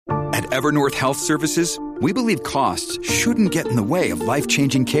At Evernorth Health Services, we believe costs shouldn't get in the way of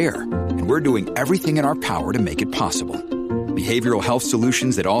life-changing care, and we're doing everything in our power to make it possible. Behavioral health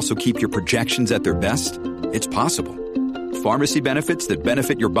solutions that also keep your projections at their best? It's possible. Pharmacy benefits that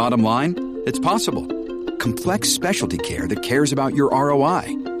benefit your bottom line? It's possible. Complex specialty care that cares about your ROI?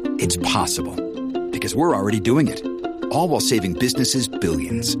 It's possible. Because we're already doing it. All while saving businesses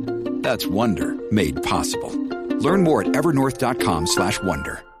billions. That's Wonder made possible. Learn more at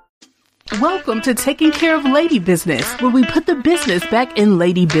evernorth.com/wonder. Welcome to Taking Care of Lady Business, where we put the business back in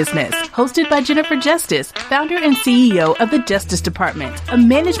lady business. Hosted by Jennifer Justice, founder and CEO of the Justice Department, a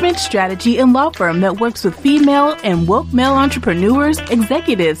management strategy and law firm that works with female and woke male entrepreneurs,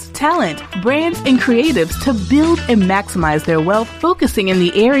 executives, talent, brands, and creatives to build and maximize their wealth, focusing in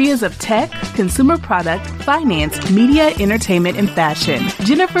the areas of tech, consumer product, finance, media, entertainment, and fashion.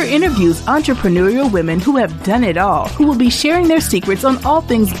 Jennifer interviews entrepreneurial women who have done it all, who will be sharing their secrets on all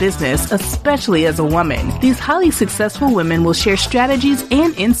things business, especially as a woman. These highly successful women will share strategies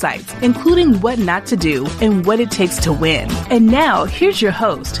and insights, including what not to do and what it takes to win. And now, here's your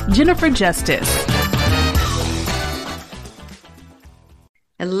host, Jennifer Justice.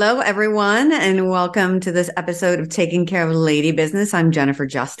 Hello, everyone, and welcome to this episode of Taking Care of Lady Business. I'm Jennifer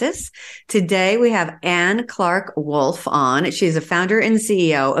Justice. Today, we have Ann Clark Wolf on. She's a founder and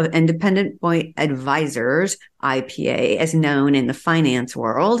CEO of Independent Point Advisors, IPA, as known in the finance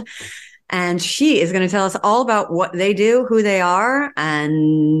world. And she is going to tell us all about what they do, who they are,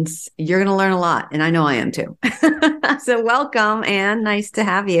 and you're going to learn a lot. And I know I am too. So welcome, Ann. Nice to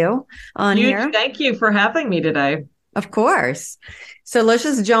have you on here. Thank you for having me today. Of course. So let's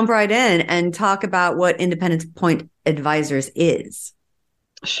just jump right in and talk about what Independent Point Advisors is.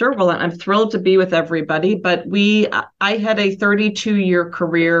 Sure. Well, I'm thrilled to be with everybody, but I had a 32-year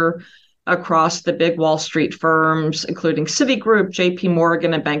career across the big Wall Street firms, including Citigroup, JP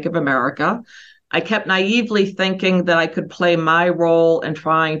Morgan, and Bank of America. I kept naively thinking that I could play my role in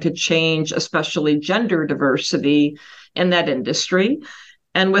trying to change, especially gender diversity in that industry.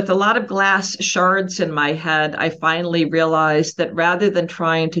 And with a lot of glass shards in my head, I finally realized that rather than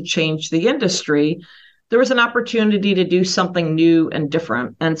trying to change the industry, there was an opportunity to do something new and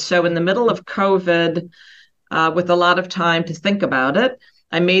different. And so in the middle of COVID, with a lot of time to think about it,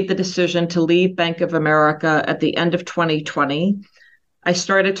 I made the decision to leave Bank of America at the end of 2020. I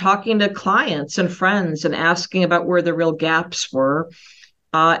started talking to clients and friends and asking about where the real gaps were.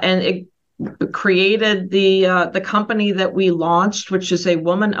 And it created the company that we launched, which is a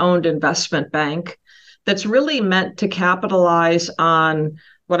woman-owned investment bank that's really meant to capitalize on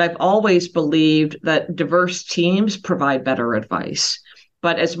what I've always believed, that diverse teams provide better advice.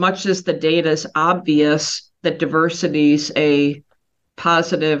 But as much as the data is obvious that diversity is a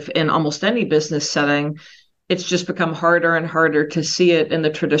positive in almost any business setting, it's just become harder and harder to see it in the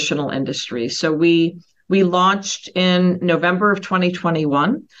traditional industry. So we launched in November of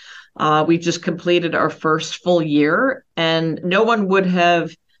 2021. We just completed our first full year, and no one would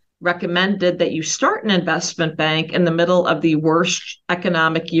have recommended that you start an investment bank in the middle of the worst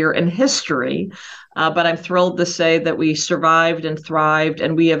economic year in history. But I'm thrilled to say that we survived and thrived,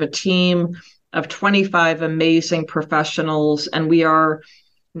 and we have a team of 25 amazing professionals, and we are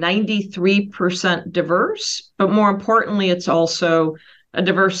 93% diverse. But more importantly, it's also a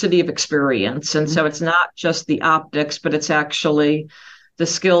diversity of experience. And so it's not just the optics, but it's actually the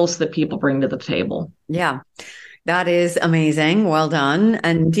skills that people bring to the table. Yeah, that is amazing. Well done.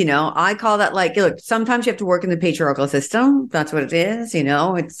 And, I call that look, sometimes you have to work in the patriarchal system. That's what it is.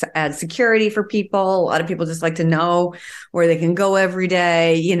 It's adds security for people. A lot of people just like to know where they can go every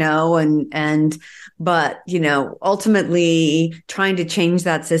day, but ultimately trying to change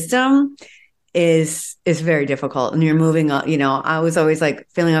that system is very difficult. And you're moving up, I was always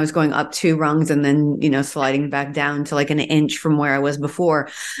feeling I was going up 2 rungs and then, sliding back down to an inch from where I was before.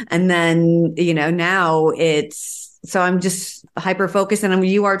 And then, now so I'm just hyper focused, and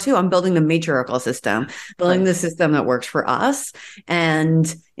you are too. I'm building the matriarchal system, building the system that works for us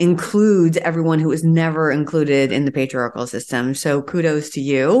and includes everyone who was never included in the patriarchal system. So kudos to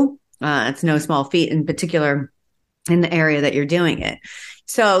you. It's no small feat, in particular in the area that you're doing it.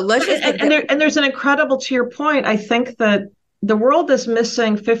 So let's just and there's an incredible, to your point, I think that the world is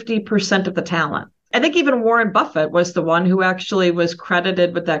missing 50% of the talent. I think even Warren Buffett was the one who actually was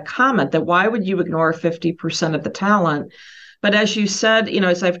credited with that comment, that why would you ignore 50% of the talent? But as you said,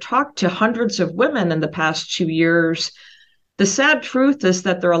 as I've talked to hundreds of women in the past 2 years, the sad truth is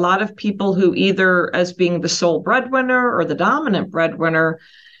that there are a lot of people who either as being the sole breadwinner or the dominant breadwinner,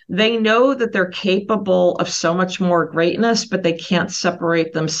 they know that they're capable of so much more greatness, but they can't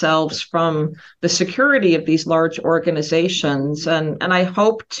separate themselves from the security of these large organizations. And I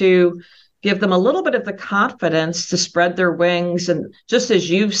hope to give them a little bit of the confidence to spread their wings. And just as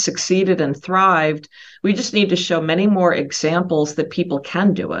you've succeeded and thrived, we just need to show many more examples that people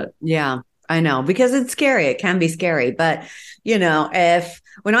can do it. Yeah, I know, because it's scary. It can be scary. But,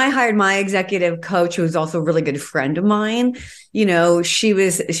 when I hired my executive coach, who was also a really good friend of mine, she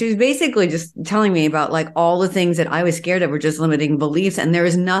was basically just telling me about like all the things that I was scared of were just limiting beliefs. And there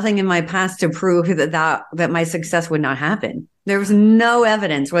was nothing in my past to prove that my success would not happen. There was no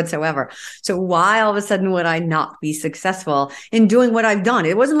evidence whatsoever. So why all of a sudden would I not be successful in doing what I've done?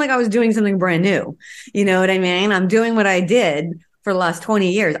 It wasn't like I was doing something brand new. You know what I mean? I'm doing what I did for the last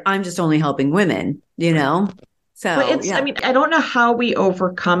 20 years. I'm just only helping women, So, I mean, I don't know how we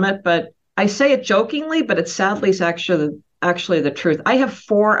overcome it, but I say it jokingly, but it's actually the truth. I have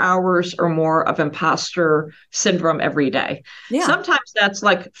 4 hours or more of imposter syndrome every day. Yeah. Sometimes that's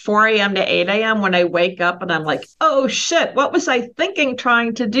like 4 a.m. to 8 a.m. when I wake up and I'm like, oh shit, what was I thinking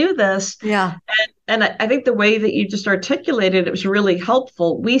trying to do this? Yeah. And I think the way that you just articulated it was really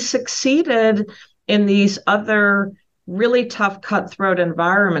helpful. We succeeded in these other really tough, cutthroat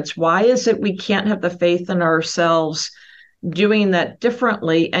environments. Why is it we can't have the faith in ourselves doing that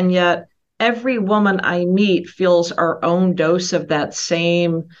differently? And yet every woman I meet feels our own dose of that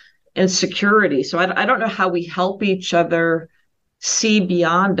same insecurity. So I don't know how we help each other see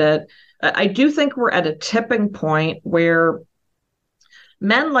beyond it. I do think we're at a tipping point where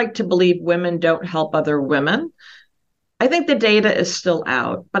men like to believe women don't help other women. I think the data is still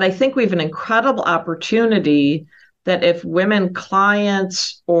out, but I think we have an incredible opportunity that if women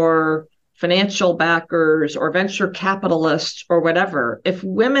clients or financial backers or venture capitalists or whatever, if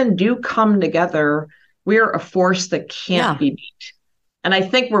women do come together, we're a force that can't be beat. And I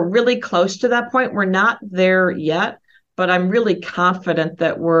think we're really close to that point. We're not there yet, but I'm really confident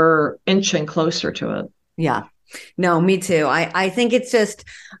that we're inching closer to it. Yeah. No, me too. I think it's just,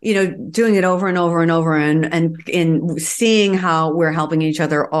 doing it over and over and over and seeing how we're helping each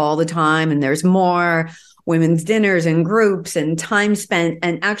other all the time. And there's more women's dinners and groups and time spent.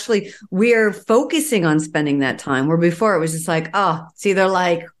 And actually we're focusing on spending that time where before it was just like, oh, it's either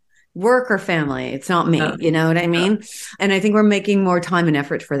like work or family. It's not me. You know what I mean? And I think we're making more time and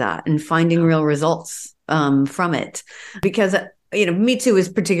effort for that and finding real results from it because Me Too is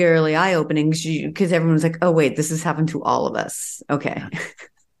particularly eye-opening because everyone's like, oh, wait, this has happened to all of us. Okay.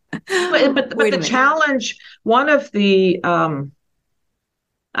 But the challenge, one of the,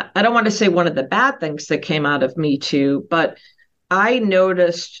 I don't want to say one of the bad things that came out of Me Too, but I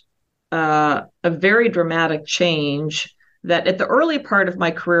noticed a very dramatic change that at the early part of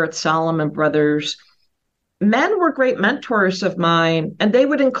my career at Salomon Brothers, men were great mentors of mine, and they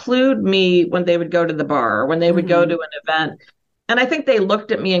would include me when they would go to the bar, or when they would go to an event. And I think they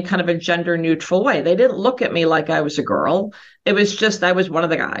looked at me in kind of a gender neutral way. They didn't look at me like I was a girl. It was just, I was one of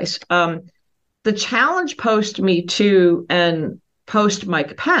the guys. The challenge post Me Too and post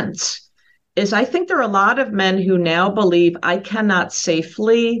Mike Pence is I think there are a lot of men who now believe I cannot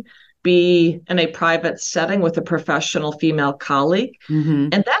safely be in a private setting with a professional female colleague. Mm-hmm.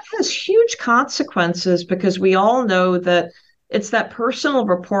 And that has huge consequences because we all know that it's that personal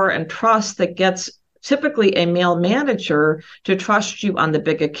rapport and trust that gets typically a male manager to trust you on the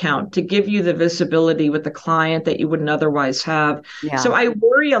big account, to give you the visibility with the client that you wouldn't otherwise have. Yeah. So I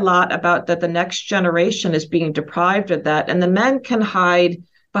worry a lot about that the next generation is being deprived of that. And the men can hide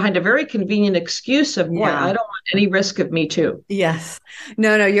behind a very convenient excuse of, boy, I don't want any risk of Me Too. Yes.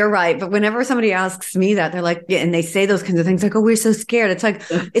 No, you're right. But whenever somebody asks me that, they're like, and they say those kinds of things like, oh, we're so scared. It's like,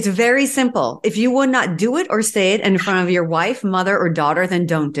 it's very simple. If you would not do it or say it in front of your wife, mother, or daughter, then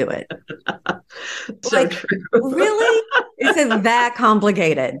don't do it. So true. Really? It's that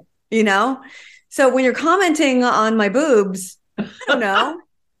complicated, So when you're commenting on my boobs, I don't know.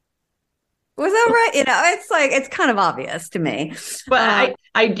 Was that right? It's kind of obvious to me. But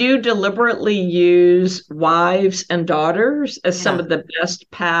I do deliberately use wives and daughters as some of the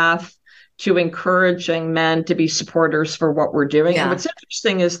best path to encouraging men to be supporters for what we're doing. Yeah. And what's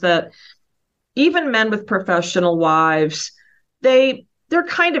interesting is that even men with professional wives, they're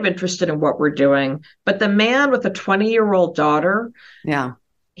kind of interested in what we're doing. But the man with a 20-year-old daughter,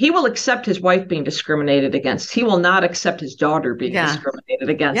 he will accept his wife being discriminated against. He will not accept his daughter being discriminated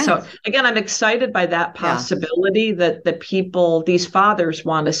against. So again, I'm excited by that possibility that the people, these fathers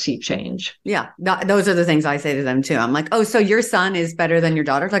want to see change. Yeah. Those are the things I say to them too. I'm like, oh, so your son is better than your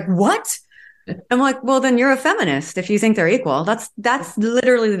daughter? Like, what? I'm like, well, then you're a feminist if you think they're equal. That's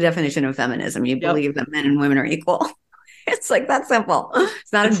literally the definition of feminism. You believe that men and women are equal. It's like that simple.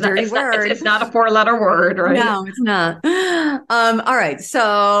 It's not a dirty word. It's not a 4-letter word, right? No, it's not. All right.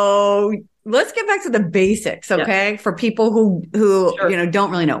 So let's get back to the basics, okay? For people who Sure.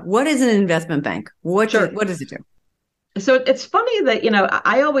 don't really know. What is an investment bank? What does it do? So it's funny that,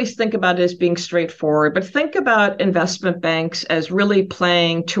 I always think about it as being straightforward, but think about investment banks as really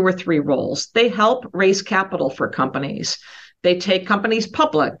playing 2 or 3 roles. They help raise capital for companies. They take companies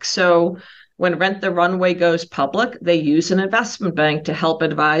public. So when Rent the Runway goes public, they use an investment bank to help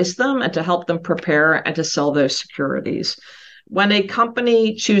advise them and to help them prepare and to sell those securities. When a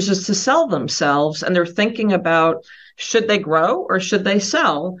company chooses to sell themselves and they're thinking about should they grow or should they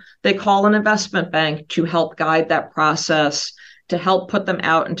sell, they call an investment bank to help guide that process, to help put them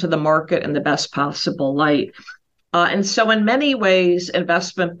out into the market in the best possible light. And so in many ways,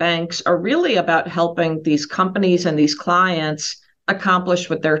 investment banks are really about helping these companies and these clients accomplish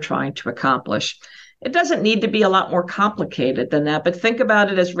what they're trying to accomplish. It doesn't need to be a lot more complicated than that, but think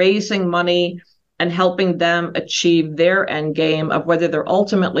about it as raising money and helping them achieve their end game of whether they're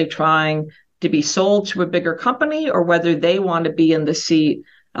ultimately trying to be sold to a bigger company or whether they want to be in the seat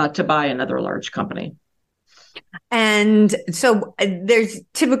to buy another large company. And so there's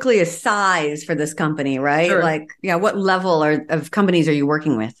typically a size for this company, right? Sure. Like, what level of companies are you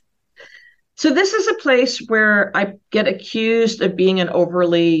working with? So this is a place where I get accused of being an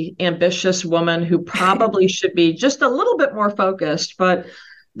overly ambitious woman who probably should be just a little bit more focused. But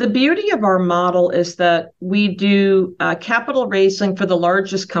the beauty of our model is that we do capital raising for the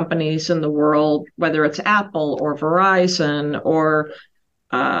largest companies in the world, whether it's Apple or Verizon or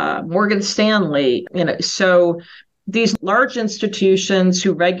Morgan Stanley. So these large institutions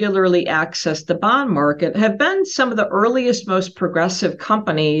who regularly access the bond market have been some of the earliest, most progressive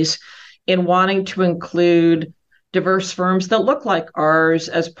companies in wanting to include diverse firms that look like ours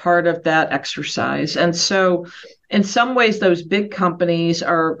as part of that exercise. And so in some ways, those big companies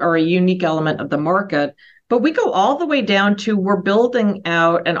are a unique element of the market. But we go all the way down to we're building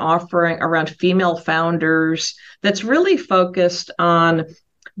out an offering around female founders that's really focused on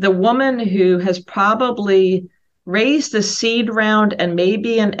the woman who has probably raised a seed round and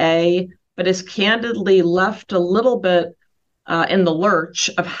maybe an A, but is candidly left a little bit in the lurch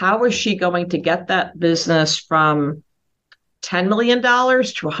of how is she going to get that business from $10 million to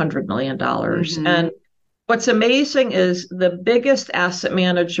 $100 million. Mm-hmm. And what's amazing is the biggest asset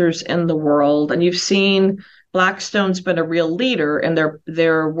managers in the world, and you've seen Blackstone's been a real leader in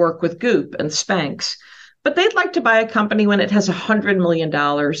their work with Goop and Spanx, but they'd like to buy a company when it has $100 million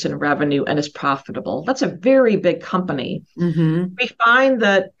in revenue and is profitable. That's a very big company. Mm-hmm. We find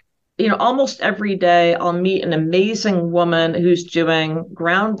that almost every day I'll meet an amazing woman who's doing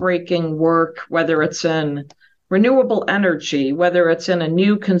groundbreaking work, whether it's in renewable energy, whether it's in a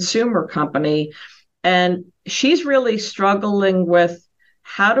new consumer company. And she's really struggling with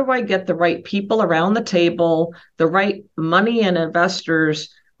how do I get the right people around the table, the right money and investors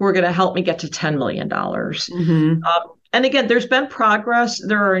who are going to help me get to $10 million. Mm-hmm. And again, there's been progress.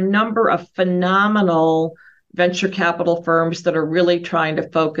 There are a number of phenomenal venture capital firms that are really trying to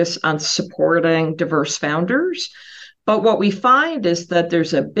focus on supporting diverse founders. But what we find is that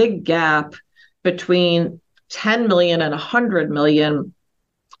there's a big gap between 10 million and 100 million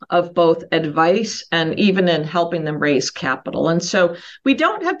of both advice and even in helping them raise capital. And so we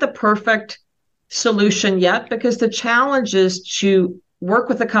don't have the perfect solution yet because the challenge is to work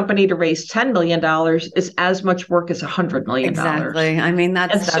with a company to raise $10 million is as much work as $100 million. Exactly. I mean,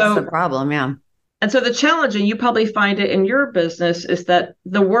 that's the problem. Yeah. And so the challenge, and you probably find it in your business, is that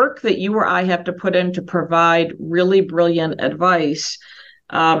the work that you or I have to put in to provide really brilliant advice,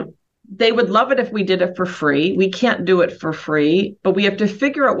 they would love it if we did it for free. We can't do it for free, but we have to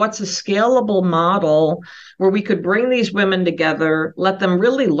figure out what's a scalable model where we could bring these women together, let them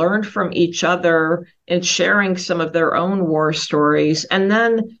really learn from each other in sharing some of their own war stories. And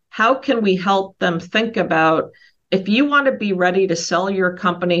then how can we help them think about, if you want to be ready to sell your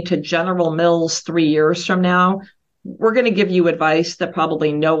company to General Mills 3 years from now, we're going to give you advice that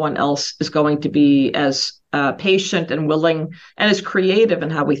probably no one else is going to be as patient and willing and as creative in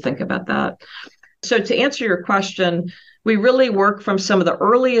how we think about that. So to answer your question, we really work from some of the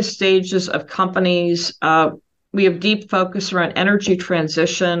earliest stages of companies. We have deep focus around energy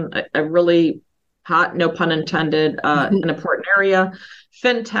transition, a really hot, no pun intended, an important area,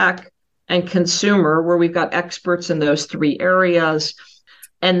 fintech, and consumer, where we've got experts in those 3 areas.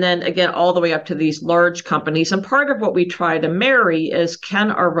 And then again, all the way up to these large companies. And part of what we try to marry is, can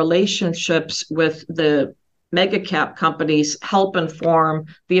our relationships with the mega cap companies help inform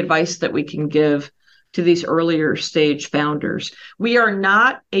the advice that we can give to these earlier stage founders? We are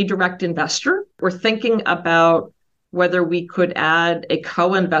not a direct investor. We're thinking about whether we could add a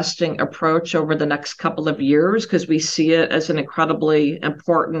co-investing approach over the next couple of years, because we see it as an incredibly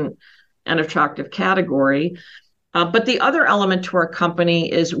important and attractive category. But the other element to our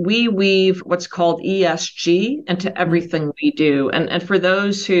company is we weave what's called ESG into everything we do. And for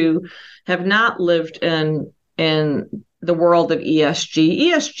those who have not lived in the world of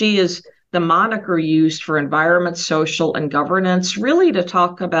ESG is the moniker used for environment, social, and governance, really to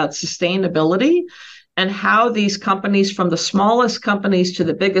talk about sustainability and how these companies, from the smallest companies to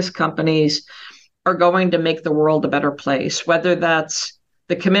the biggest companies, are going to make the world a better place, whether that's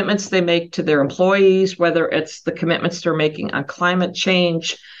the commitments they make to their employees, whether it's the commitments they're making on climate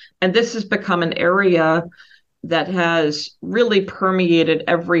change. And this has become an area that has really permeated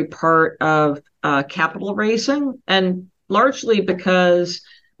every part of capital raising, and largely because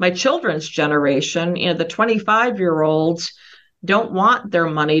my children's generation, the 25-year-olds, don't want their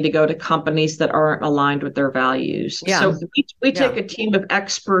money to go to companies that aren't aligned with their values. Yeah. So we take a team of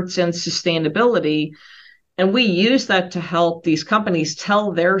experts in sustainability, and we use that to help these companies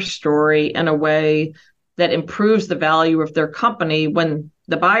tell their story in a way that improves the value of their company, when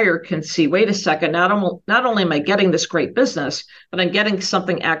the buyer can see, wait a second, not only am I getting this great business, but I'm getting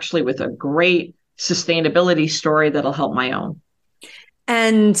something actually with a great sustainability story that'll help my own.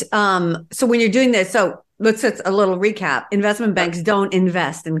 And so when you're doing this, so let's just a little recap. Investment banks don't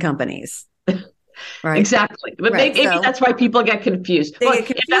invest in companies. Right. Exactly. But maybe that's why people get confused. They get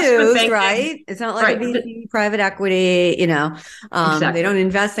confused, right? It's not like a VC, private equity, exactly. They don't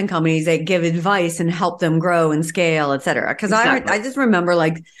invest in companies. They give advice and help them grow and scale, et cetera. Because I just remember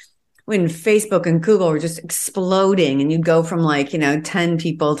when Facebook and Google were just exploding, and you'd go from 10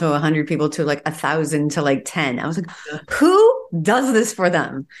 people to 100 people to 1,000 to 10. I was like, who does this for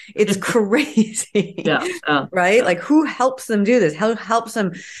them? It's crazy. Right? Who helps them do this? Who helps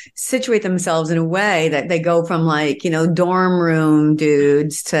them situate themselves in a way that they go from dorm room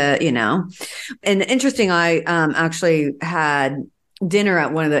dudes to, and interesting, I actually had dinner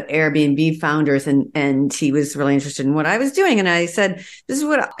at one of the Airbnb founders, and he was really interested in what I was doing. And I said, this is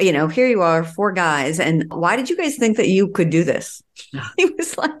what, here you are, 4 guys. And why did you guys think that you could do this? He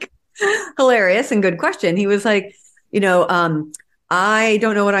was hilarious and good question. He was like, I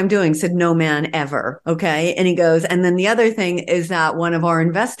don't know what I'm doing, said no man ever. Okay. And he goes, and then the other thing is that one of our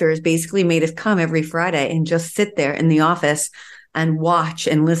investors basically made us come every Friday and just sit there in the office and watch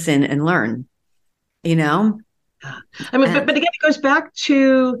and listen and learn, I mean, but again, it goes back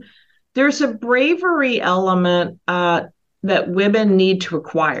to, there's a bravery element that women need to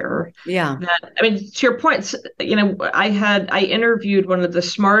acquire. Yeah. To your point, I interviewed one of the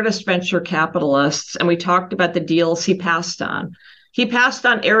smartest venture capitalists, and we talked about the deals he passed on. He passed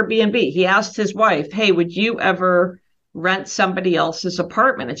on Airbnb. He asked his wife, hey, would you ever rent somebody else's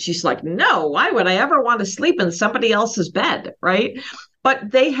apartment? And she's like, no, why would I ever want to sleep in somebody else's bed? Right.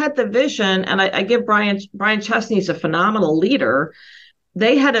 But they had the vision, and I give Brian Chesney's a phenomenal leader.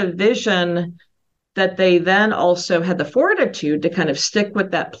 They had a vision that they then also had the fortitude to kind of stick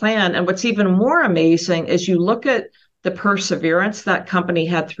with that plan. And what's even more amazing is you look at the perseverance that company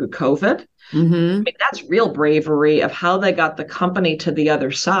had through COVID. Mm-hmm. I mean, that's real bravery of how they got the company to the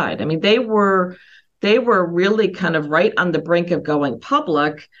other side. I mean, they were really kind of right on the brink of going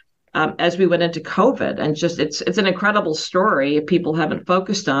public. As we went into COVID, and just it's an incredible story if people haven't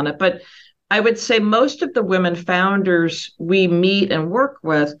focused on it. But I would say most of the women founders we meet and work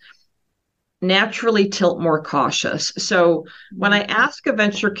with naturally tilt more cautious. So when I ask a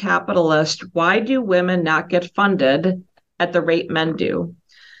venture capitalist, why do women not get funded at the rate men do?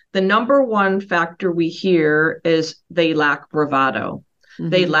 The number one factor we hear is they lack bravado. Mm-hmm.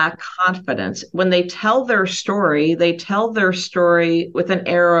 They lack confidence. When they tell their story with an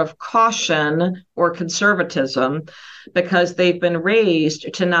air of caution or conservatism, because they've been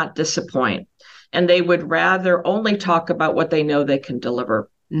raised to not disappoint. And they would rather only talk about what they know they can deliver.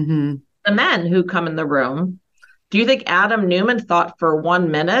 Mm-hmm. The men who come in the room, do you think Adam Neumann thought for 1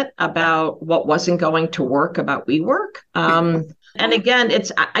 minute about what wasn't going to work about WeWork? And again,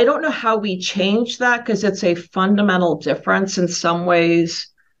 I don't know how we change that, because it's a fundamental difference in some ways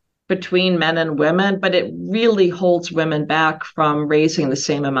between men and women, but it really holds women back from raising the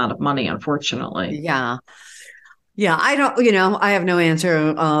same amount of money, unfortunately. Yeah. Yeah. I don't, I have no answer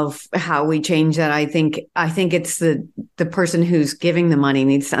of how we change that. I think it's the person who's giving the money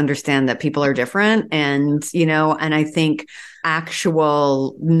needs to understand that people are different. And, and I think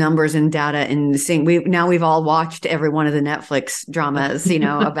actual numbers and data and seeing. We've all watched every one of the Netflix dramas,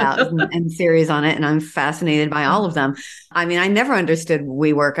 about and series on it, and I'm fascinated by all of them. I mean, I never understood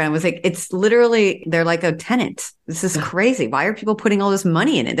WeWork. I was like, it's literally, they're like a tenant. This is crazy. Why are people putting all this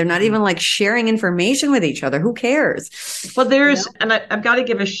money in it? They're not even like sharing information with each other. Who cares? Well, and I've got to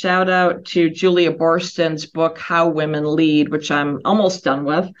give a shout out to Julia Borston's book, How Women Lead, which I'm almost done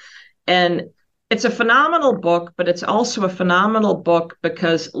with. And it's a phenomenal book, but it's also a phenomenal book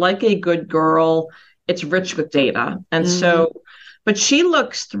because, like A Good Girl, it's rich with data. And but she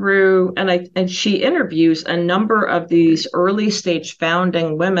looks through and she interviews a number of these early stage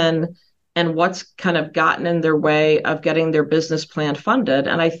founding women and what's kind of gotten in their way of getting their business plan funded.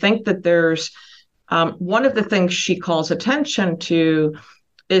 And I think that there's one of the things she calls attention to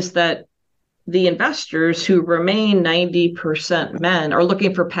is that the investors who remain 90% men are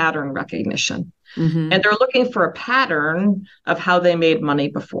looking for pattern recognition. And they're looking for a pattern of how they made money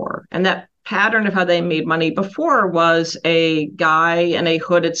before. And that pattern of how they made money before was a guy in a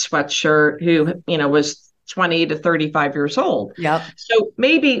hooded sweatshirt who, was 20 to 35 years old. Yep. So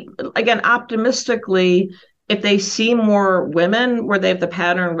maybe, again, optimistically, if they see more women where they have the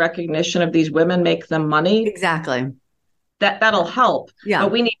pattern recognition of these women make them money. Exactly. That'll help. Yeah.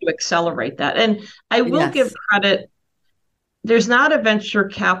 But we need to accelerate that. And I will give credit. There's not a venture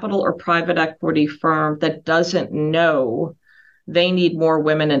capital or private equity firm that doesn't know they need more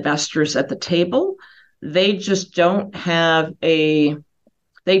women investors at the table. They just don't have a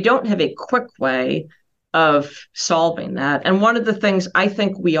quick way of solving that. And one of the things I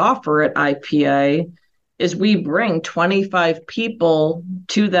think we offer at IPA is we bring 25 people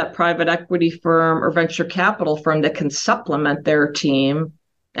to that private equity firm or venture capital firm that can supplement their team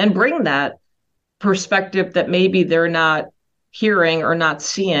and bring that perspective that maybe they're not hearing or not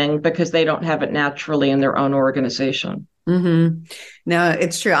seeing because they don't have it naturally in their own organization. No,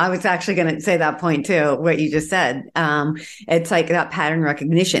 it's true. I was actually going to say that point too, what you just said. It's like that pattern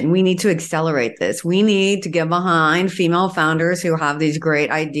recognition. We need to accelerate this. We need to get behind female founders who have these great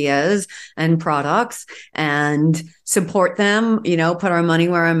ideas and products and support them, put our money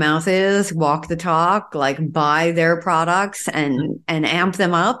where our mouth is, walk the talk, like buy their products and amp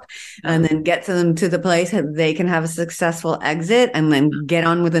them up and then get them to the place that they can have a successful exit and then get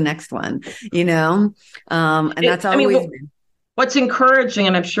on with the next one, and that's always been. What's encouraging,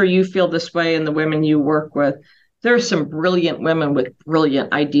 and I'm sure you feel this way in the women you work with, there's some brilliant women with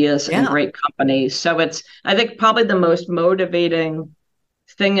brilliant ideas and great companies. So I think probably the most motivating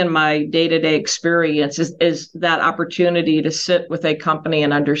thing in my day-to-day experience is that opportunity to sit with a company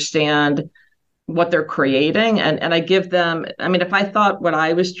and understand what they're creating. And I give them, if I thought what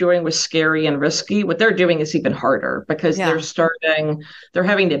I was doing was scary and risky, what they're doing is even harder because they're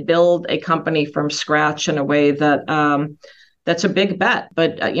having to build a company from scratch in a way that, that's a big bet.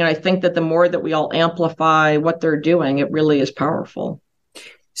 But, I think that the more that we all amplify what they're doing, it really is powerful.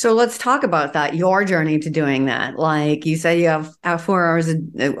 So let's talk about that, your journey to doing that. Like you said, you have 4 hours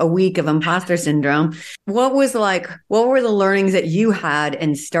a week of imposter syndrome. What were the learnings that you had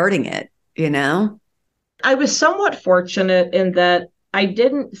in starting it, I was somewhat fortunate in that I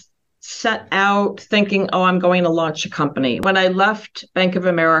didn't set out thinking, I'm going to launch a company. When I left Bank of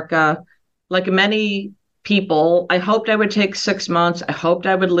America, like many people, I hoped I would take 6 months. I hoped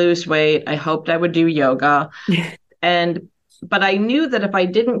I would lose weight. I hoped I would do yoga. But I knew that if I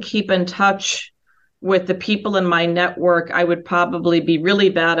didn't keep in touch with the people in my network, I would probably be really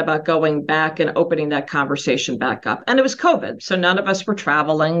bad about going back and opening that conversation back up. And it was COVID. So none of us were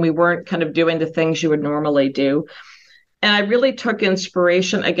traveling. We weren't kind of doing the things you would normally do. And I really took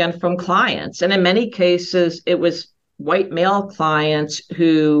inspiration again from clients. And in many cases, it was white male clients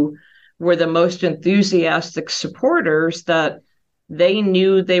who were the most enthusiastic supporters that they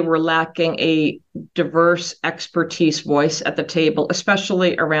knew they were lacking a diverse expertise voice at the table,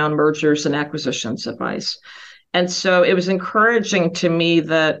 especially around mergers and acquisitions advice. And so it was encouraging to me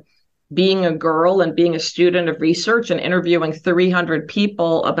that being a girl and being a student of research and interviewing 300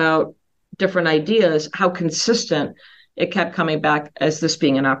 people about different ideas, how consistent it kept coming back as this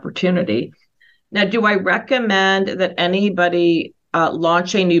being an opportunity. Now, do I recommend that anybody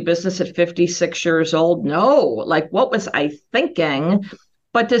launch a new business at 56 years old? No. Like, what was I thinking?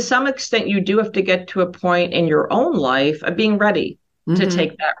 But to some extent, you do have to get to a point in your own life of being ready to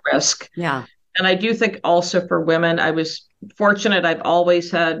take that risk. Yeah. And I do think also for women, I was fortunate. I've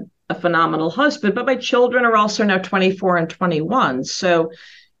always had a phenomenal husband, but my children are also now 24 and 21. So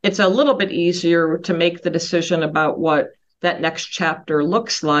it's a little bit easier to make the decision about what that next chapter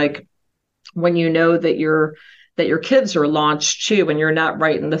looks like when you know that your kids are launched too, and you're not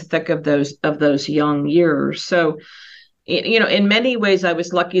right in the thick of those young years. So, in many ways, I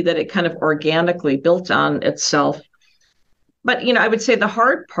was lucky that it kind of organically built on itself. But, I would say the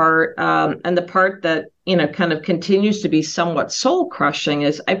hard part and the part that, kind of continues to be somewhat soul crushing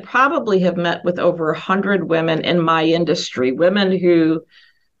is I probably have met with over 100 women in my industry, women who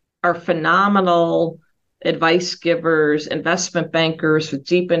are phenomenal advice givers, investment bankers with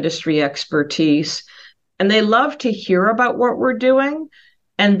deep industry expertise. And they love to hear about what we're doing.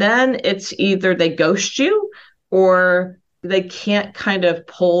 And then it's either they ghost you or they can't kind of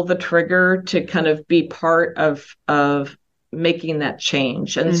pull the trigger to kind of be part of making that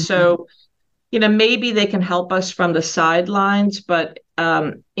change. And so, maybe they can help us from the sidelines, but,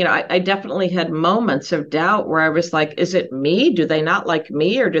 I definitely had moments of doubt where I was like, is it me? Do they not like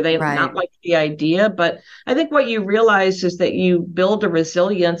me or do they not like the idea? But I think what you realize is that you build a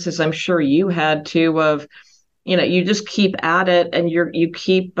resilience, as I'm sure you had to, of, you just keep at it and you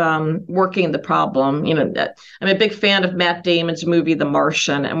keep working the problem. I'm a big fan of Matt Damon's movie, The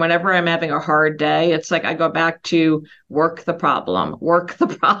Martian. And whenever I'm having a hard day, it's like I go back to work the problem.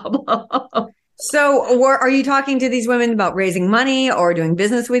 So are you talking to these women about raising money or doing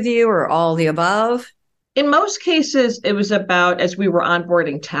business with you or all the above? In most cases, it was about as we were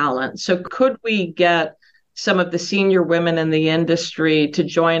onboarding talent. So could we get some of the senior women in the industry to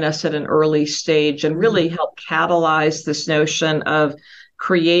join us at an early stage and really help catalyze this notion of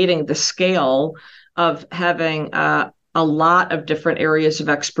creating the scale of having a lot of different areas of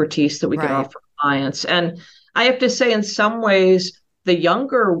expertise that we could offer clients. And I have to say, in some ways, the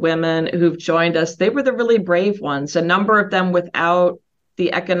younger women who've joined us, they were the really brave ones. A number of them without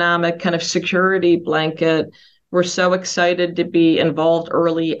the economic kind of security blanket were so excited to be involved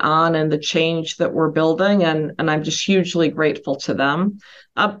early on in the change that we're building. And I'm just hugely grateful to them.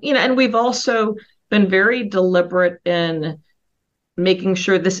 And we've also been very deliberate in making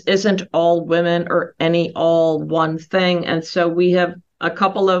sure this isn't all women or all one thing. And so we have a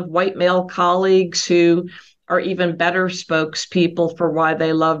couple of white male colleagues who are even better spokespeople for why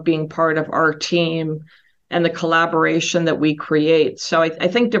they love being part of our team and the collaboration that we create. So I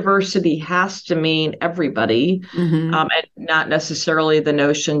think diversity has to mean everybody, and not necessarily the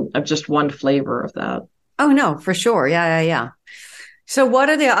notion of just one flavor of that. Oh, no, for sure. Yeah. So what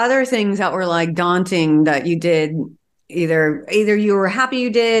are the other things that were like daunting that you did, either you were happy you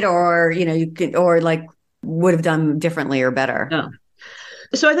did, or, you could, or like would have done differently or better? Yeah.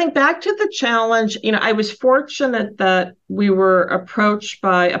 So I think back to the challenge, I was fortunate that we were approached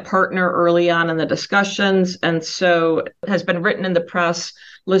by a partner early on in the discussions. And so it has been written in the press.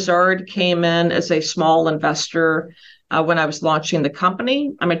 Lazard came in as a small investor when I was launching the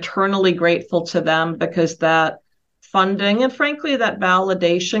company. I'm eternally grateful to them because that funding and frankly, that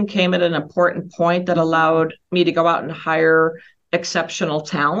validation came at an important point that allowed me to go out and hire exceptional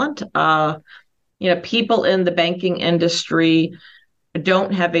talent. People in the banking industry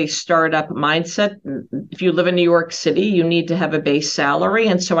don't have a startup mindset. If you live in New York City, you need to have a base salary.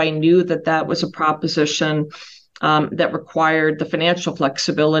 And so I knew that was a proposition that required the financial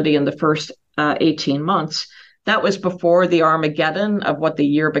flexibility in the first 18 months. That was before the Armageddon of what the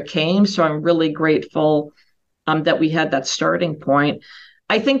year became. So I'm really grateful that we had that starting point.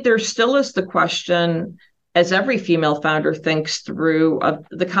 I think there still is the question, as every female founder thinks through, of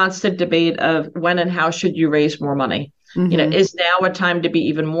the constant debate of when and how should you raise more money? Is now a time to be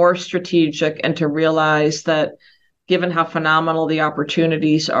even more strategic and to realize that given how phenomenal the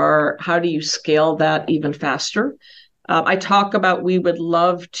opportunities are, how do you scale that even faster? I talk about we would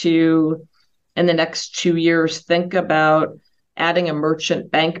love to, in the next 2 years, think about adding a merchant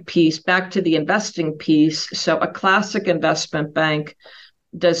bank piece back to the investing piece. So a classic investment bank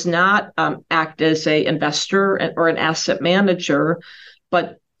does not act as an investor or an asset manager,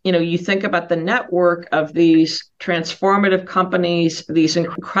 but you think about the network of these transformative companies, these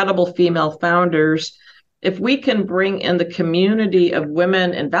incredible female founders. If we can bring in the community of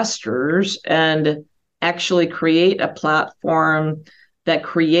women investors and actually create a platform that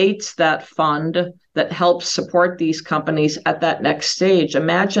creates that fund that helps support these companies at that next stage,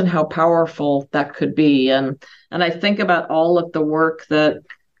 imagine how powerful that could be. And I think about all of the work that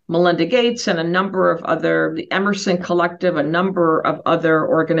Melinda Gates and a number of the Emerson Collective, a number of other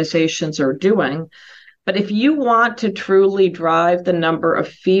organizations are doing. But if you want to truly drive the number of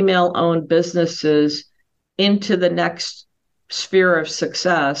female-owned businesses into the next sphere of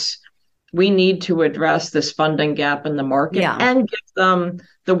success, we need to address this funding gap in the market and give them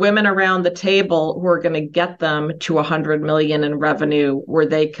the women around the table who are going to get them to 100 million in revenue, where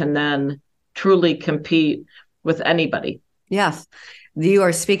they can then truly compete with anybody. Yes. You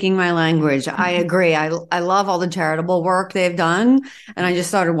are speaking my language. I agree. I love all the charitable work they've done. And I just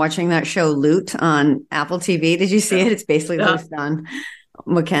started watching that show Loot on Apple TV. Did you see it? It's basically based on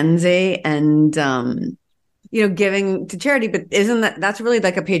Mackenzie and, giving to charity, but that's really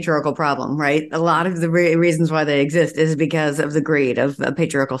like a patriarchal problem, right? A lot of the reasons why they exist is because of the greed of a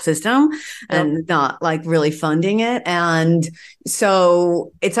patriarchal system and not like really funding it. And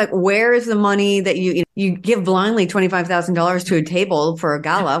so it's like, where is the money that you give blindly $25,000 to a table for a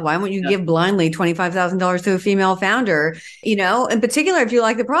gala? Why won't you give blindly $25,000 to a female founder, in particular, if you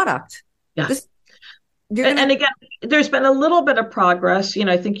like the product? Yeah. And again, there's been a little bit of progress.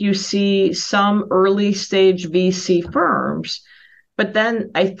 I think you see some early stage VC firms, but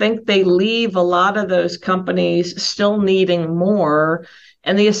then I think they leave a lot of those companies still needing more.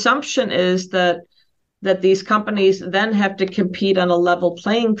 And the assumption is that these companies then have to compete on a level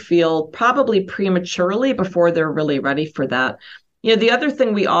playing field, probably prematurely before they're really ready for that. The other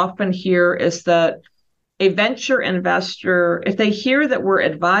thing we often hear is that a venture investor, if they hear that we're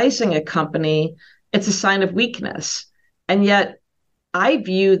advising a company, it's a sign of weakness. And yet I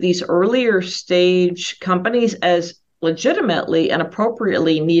view these earlier stage companies as legitimately and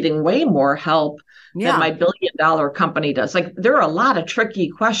appropriately needing way more help than my billion-dollar company does. Like, there are a lot of tricky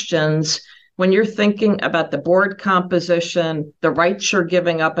questions when you're thinking about the board composition, the rights you're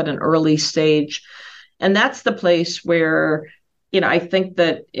giving up at an early stage. And that's the place where, I think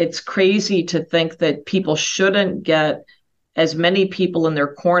that it's crazy to think that people shouldn't get as many people in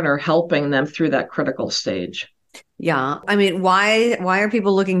their corner helping them through that critical stage. Yeah. I mean, why are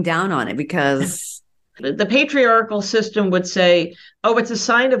people looking down on it? Because the patriarchal system would say, oh, it's a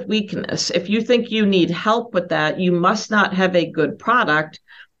sign of weakness. If you think you need help with that, you must not have a good product.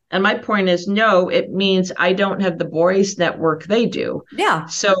 And my point is, no, it means I don't have the boys' network they do. Yeah.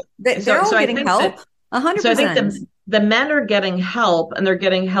 So they're all getting help. 100%. So I think the men are getting help, and they're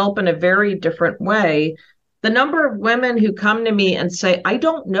getting help in a very different way. The number of women who come to me and say, I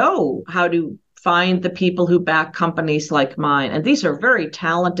don't know how to find the people who back companies like mine. And these are very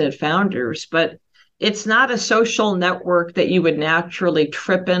talented founders, but it's not a social network that you would naturally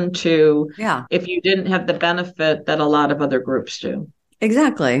trip into if you didn't have the benefit that a lot of other groups do.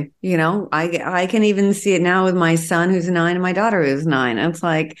 Exactly. I can even see it now with my son who's 9 and my daughter who's 9. It's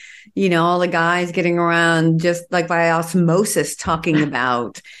like, all the guys getting around just like by osmosis talking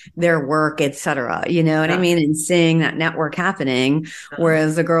about their work, et cetera. You know what I mean? And seeing that network happening,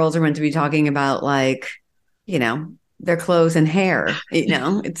 whereas the girls are meant to be talking about like, their clothes and hair,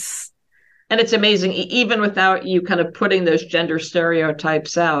 it's. And it's amazing, even without you kind of putting those gender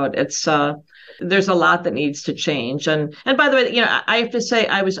stereotypes out, it's, there's a lot that needs to change. And by the way, I have to say,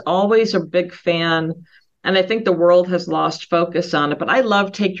 I was always a big fan, and I think the world has lost focus on it, but I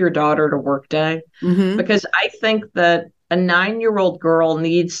love Take Your Daughter to Work Day, because I think that a 9-year-old girl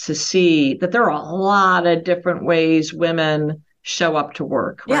needs to see that there are a lot of different ways women show up to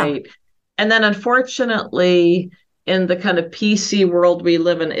work, right? And then unfortunately, in the kind of PC world we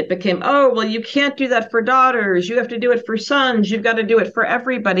live in, it became, oh, well, you can't do that for daughters. You have to do it for sons. You've got to do it for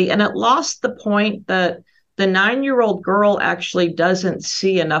everybody. And it lost the point that the 9-year-old girl actually doesn't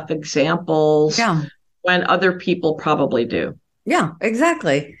see enough examples when other people probably do. Yeah,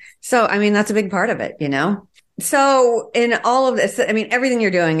 exactly. So, I mean, that's a big part of it, So in all of this, I mean, everything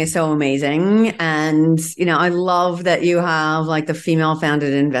you're doing is so amazing. And, I love that you have like the female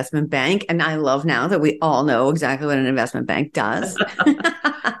founded investment bank. And I love now that we all know exactly what an investment bank does.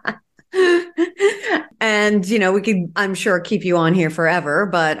 And, we could, I'm sure, keep you on here forever,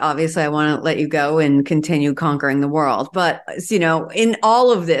 but obviously I want to let you go and continue conquering the world. But, in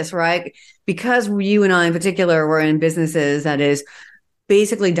all of this, right, because you and I in particular were in businesses that is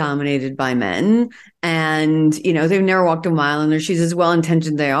basically dominated by men, and they've never walked a mile in their shoes, as well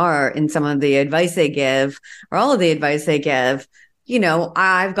intentioned they are in some of the advice they give, or all of the advice they give.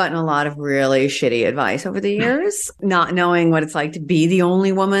 I've gotten a lot of really shitty advice over the years, not knowing what it's like to be the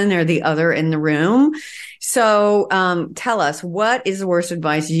only woman or the other in the room. So tell us, what is the worst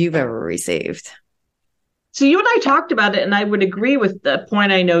advice you've ever received? So you and I talked about it, and I would agree with the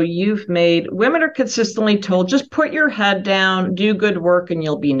point I know you've made. Women are consistently told, just put your head down, do good work, and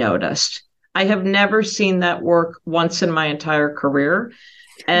you'll be noticed. I have never seen that work once in my entire career.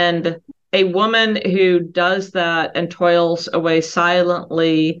 And a woman who does that and toils away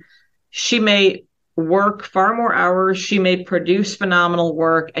silently, she may work far more hours, she may produce phenomenal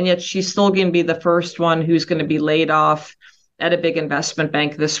work, and yet she's still going to be the first one who's going to be laid off at a big investment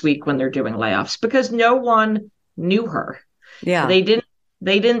bank this week when they're doing layoffs, because no one knew her. Yeah. They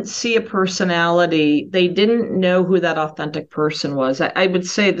didn't see a personality. They didn't know who that authentic person was. I would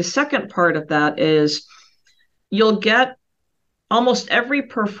say the second part of that is you'll get almost every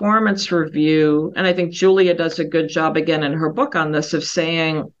performance review, and I think Julia does a good job again in her book on this, of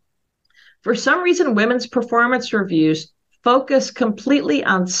saying, for some reason, women's performance reviews focus completely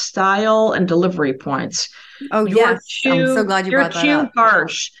on style and delivery points. Oh, yes. I'm so glad you brought that up. You're too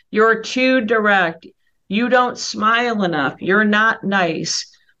harsh. You're too direct. You don't smile enough. You're not nice.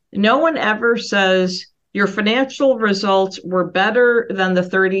 No one ever says your financial results were better than the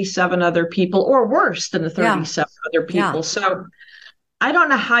 37 other people or worse than the 37 other people. Yeah. So I don't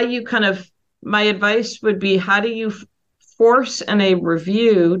know how you my advice would be, how do you force in a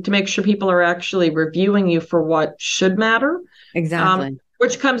review to make sure people are actually reviewing you for what should matter? Exactly.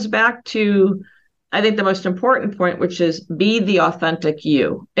 Which comes back to, I think, the most important point, which is be the authentic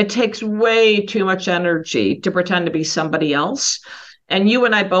you. It takes way too much energy to pretend to be somebody else. And you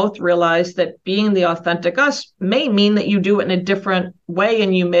and I both realize that being the authentic us may mean that you do it in a different way,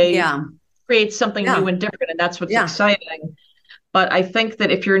 and you may create something new and different. And that's what's exciting. But I think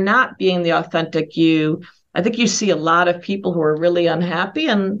that if you're not being the authentic you, I think you see a lot of people who are really unhappy,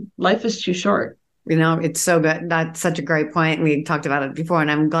 and life is too short. It's so good. That's such a great point. We talked about it before,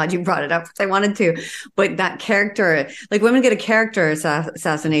 and I'm glad you brought it up because I wanted to. But that character, like, women get a character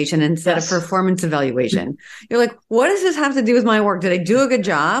assassination instead of performance evaluation. You're like, what does this have to do with my work? Did I do a good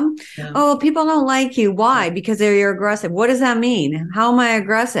job? Yeah. Oh, people don't like you. Why? Because you're aggressive. What does that mean? How am I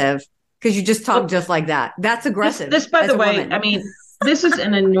aggressive? Because you just talk just like that. That's aggressive. This by the way, I mean, this is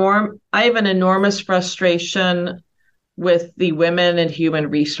I have an enormous frustration with the women in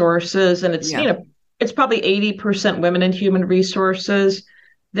human resources. And it's, it's probably 80% women in human resources.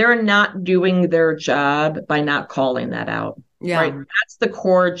 They're not doing their job by not calling that out. Yeah. Right. That's the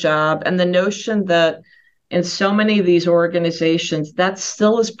core job. And the notion that in so many of these organizations, that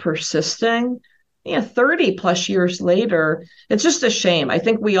still is persisting, 30 plus years later, it's just a shame. I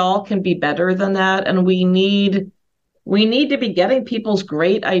think we all can be better than that. And we need to be getting people's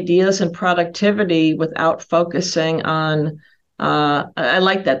great ideas and productivity without focusing on, I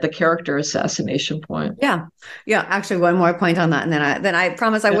like that, the character assassination point. Yeah. Actually, one more point on that. And then I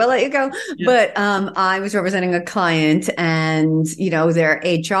promise I will let you go. Yeah. But I was representing a client, and, their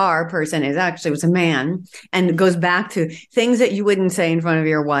HR person was a man, and goes back to things that you wouldn't say in front of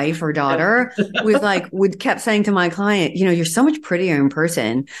your wife or daughter. Kept saying to my client, you're so much prettier in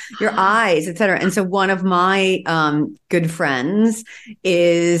person, your eyes, et cetera. And so one of my good friends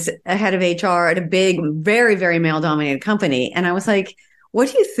is a head of HR at a big, very, very male dominated company. And I was like, what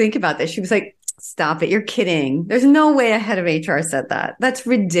do you think about this? She was like, stop it. You're kidding. There's no way a head of HR said that. That's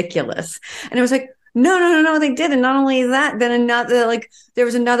ridiculous. And I was like, no, they did. And not only that, then there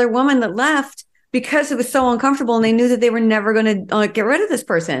was another woman that left because it was so uncomfortable, and they knew that they were never going to get rid of this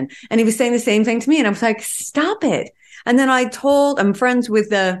person. And he was saying the same thing to me. And I was like, stop it. And then I'm friends with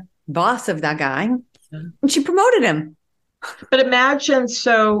the boss of that guy, and she promoted him. But imagine,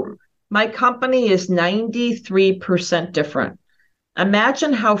 so my company is 93% different.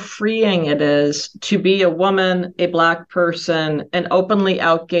 Imagine how freeing it is to be a woman, a Black person, an openly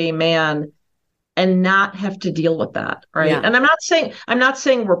out gay man, and not have to deal with that, right? Yeah. And I'm not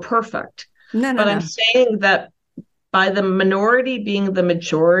saying we're perfect, but I'm saying that by the minority being the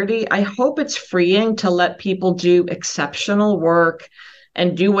majority, I hope it's freeing to let people do exceptional work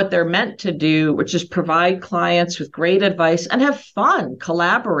and do what they're meant to do, which is provide clients with great advice and have fun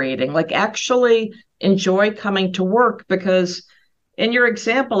collaborating, like actually enjoy coming to work. Because in your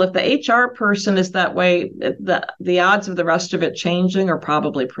example, if the HR person is that way, the odds of the rest of it changing are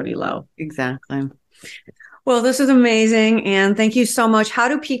probably pretty low. Exactly. Well, this is amazing. And thank you so much. How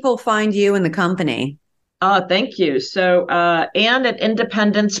do people find you in the company? Thank you. So, and at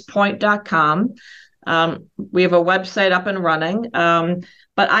independencepoint.com. We have a website up and running.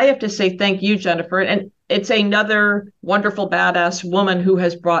 But I have to say thank you, Jennifer. And it's another wonderful, badass woman who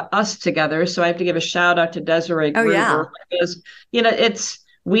has brought us together. So I have to give a shout out to Desiree Gruber. Because,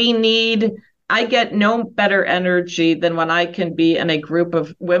 I get no better energy than when I can be in a group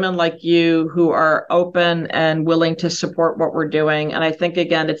of women like you who are open and willing to support what we're doing. And I think,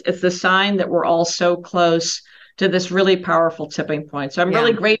 again, it's the sign that we're all so close to this really powerful tipping point. So I'm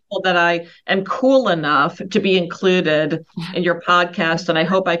really grateful that I am cool enough to be included in your podcast, and I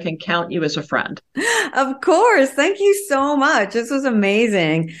hope I can count you as a friend. Of course. Thank you so much. This was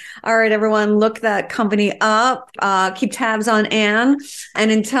amazing. All right, everyone, look that company up. Keep tabs on Anne.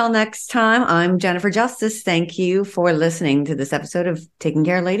 And until next time, I'm Jennifer Justice. Thank you for listening to this episode of Taking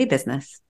Care of Lady Business.